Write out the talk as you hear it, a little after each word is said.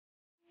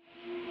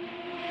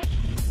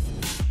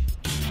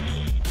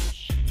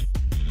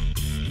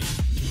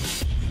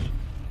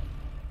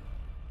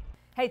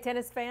Hey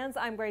tennis fans,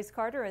 I'm Grace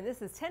Carter and this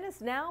is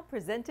Tennis Now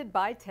presented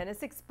by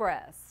Tennis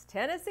Express.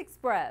 Tennis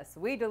Express,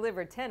 we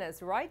deliver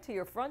tennis right to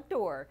your front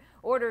door.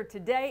 Order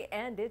today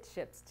and it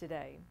ships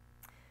today.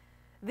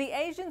 The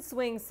Asian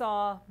swing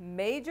saw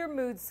major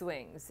mood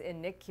swings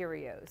in Nick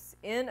Kyrgios.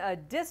 In a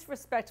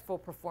disrespectful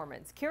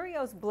performance,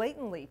 Kyrgios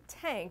blatantly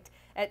tanked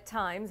at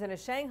times in a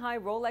Shanghai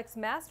Rolex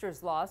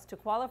Masters loss to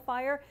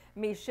qualifier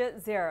Misha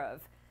Zverev.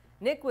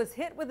 Nick was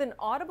hit with an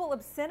audible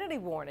obscenity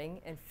warning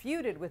and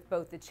feuded with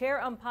both the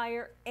chair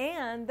umpire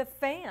and the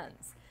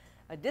fans.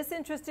 A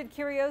disinterested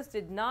Kyrgios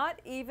did not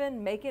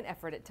even make an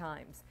effort at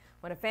times.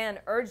 When a fan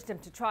urged him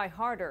to try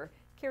harder,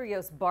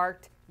 Kyrgios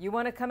barked, "You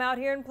want to come out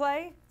here and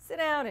play? Sit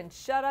down and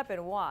shut up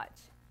and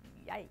watch."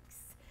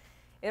 Yikes.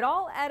 It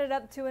all added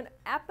up to an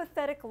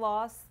apathetic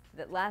loss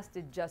that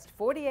lasted just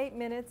 48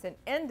 minutes and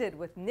ended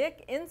with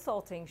Nick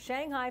insulting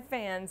Shanghai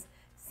fans,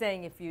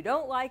 saying if you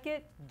don't like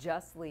it,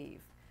 just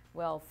leave.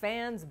 Well,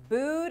 fans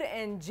booed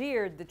and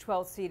jeered the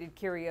 12th-seeded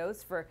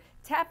Kyrgios for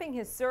tapping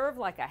his serve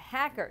like a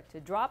hacker to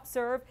drop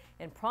serve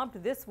and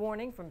prompt this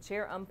warning from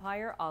chair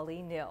umpire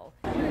Ali Nil.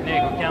 Nick,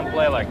 we can't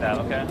play like that,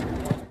 okay?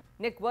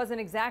 Nick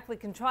wasn't exactly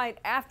contrite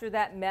after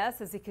that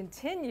mess as he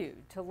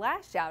continued to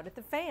lash out at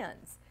the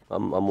fans.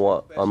 I'm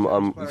what?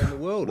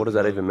 What does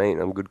that even mean?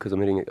 I'm good because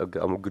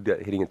I'm good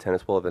at hitting a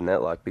tennis ball at the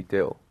net, like, big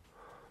deal.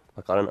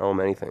 Like, I don't owe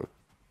him anything.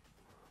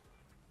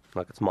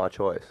 Like, it's my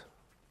choice.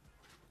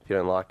 If you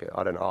don't like it,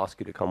 I don't ask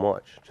you to come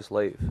watch. Just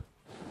leave.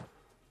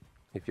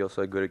 If you're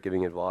so good at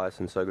giving advice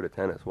and so good at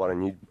tennis, why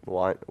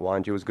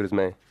aren't you as good as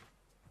me?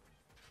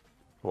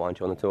 Why aren't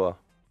you on the tour?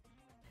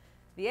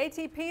 The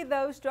ATP,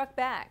 though, struck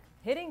back,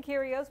 hitting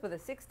Kyrgios with a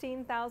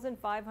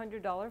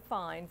 $16,500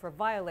 fine for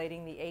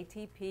violating the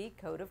ATP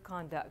Code of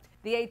Conduct.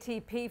 The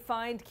ATP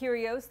fined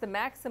Kyrgios the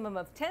maximum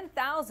of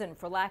 $10,000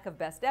 for lack of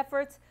best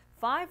efforts,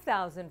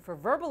 $5,000 for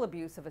verbal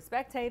abuse of a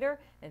spectator,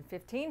 and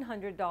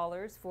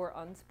 $1,500 for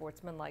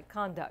unsportsmanlike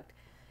conduct.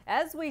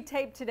 As we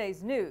tape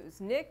today's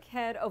news, Nick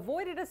had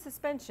avoided a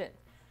suspension.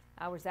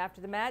 Hours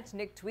after the match,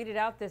 Nick tweeted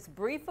out this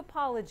brief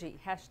apology,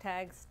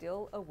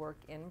 #still a work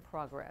in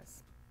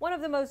progress. One of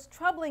the most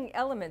troubling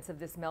elements of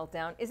this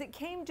meltdown is it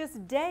came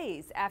just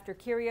days after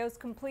Kyrgios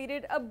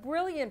completed a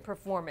brilliant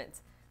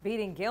performance,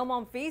 beating Gael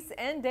Monfils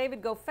and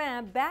David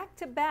Goffin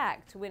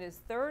back-to-back to win his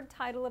third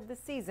title of the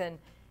season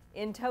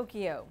in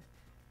Tokyo.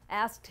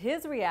 Asked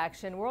his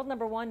reaction, world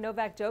number one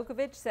Novak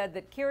Djokovic said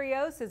that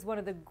Kyrgios is one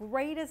of the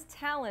greatest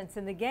talents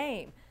in the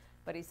game,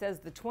 but he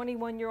says the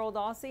 21-year-old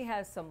Aussie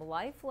has some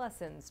life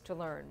lessons to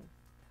learn.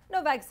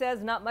 Novak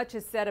says not much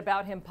is said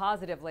about him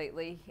positive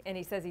lately, and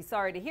he says he's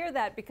sorry to hear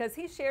that because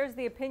he shares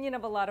the opinion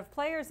of a lot of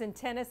players in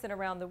tennis and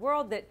around the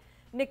world that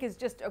Nick is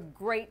just a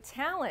great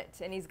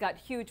talent and he's got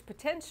huge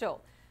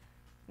potential.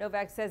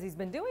 Novak says he's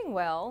been doing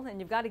well,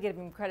 and you've got to give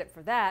him credit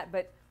for that,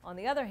 but on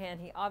the other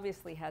hand, he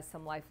obviously has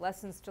some life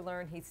lessons to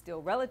learn. He's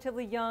still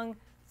relatively young,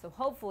 so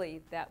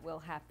hopefully that will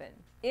happen.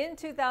 In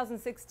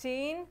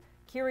 2016,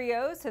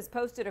 Kyrgios has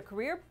posted a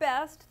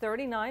career-best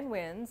 39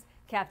 wins,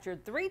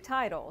 captured 3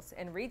 titles,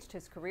 and reached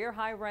his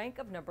career-high rank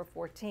of number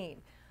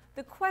 14.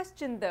 The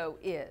question, though,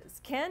 is,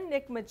 can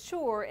Nick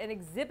mature and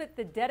exhibit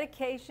the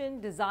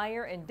dedication,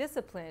 desire, and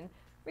discipline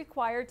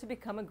required to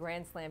become a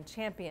Grand Slam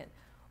champion?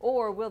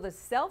 Or will the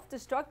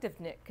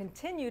self-destructive Nick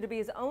continue to be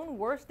his own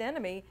worst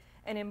enemy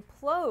and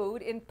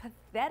implode in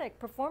pathetic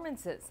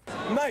performances?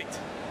 Mate,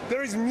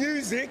 there is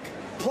music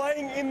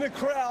playing in the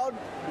crowd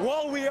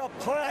while we are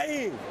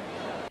playing.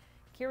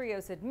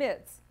 Kyrgios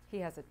admits he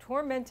has a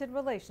tormented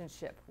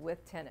relationship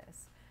with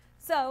tennis.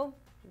 So,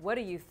 what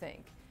do you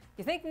think?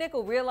 You think Nick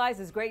will realize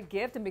his great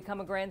gift and become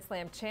a Grand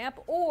Slam champ,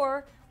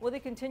 or will he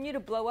continue to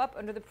blow up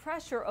under the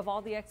pressure of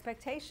all the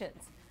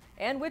expectations?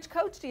 And which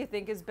coach do you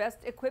think is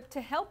best equipped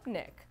to help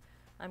Nick?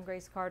 I'm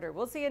Grace Carter.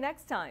 We'll see you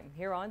next time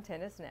here on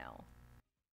Tennis Now.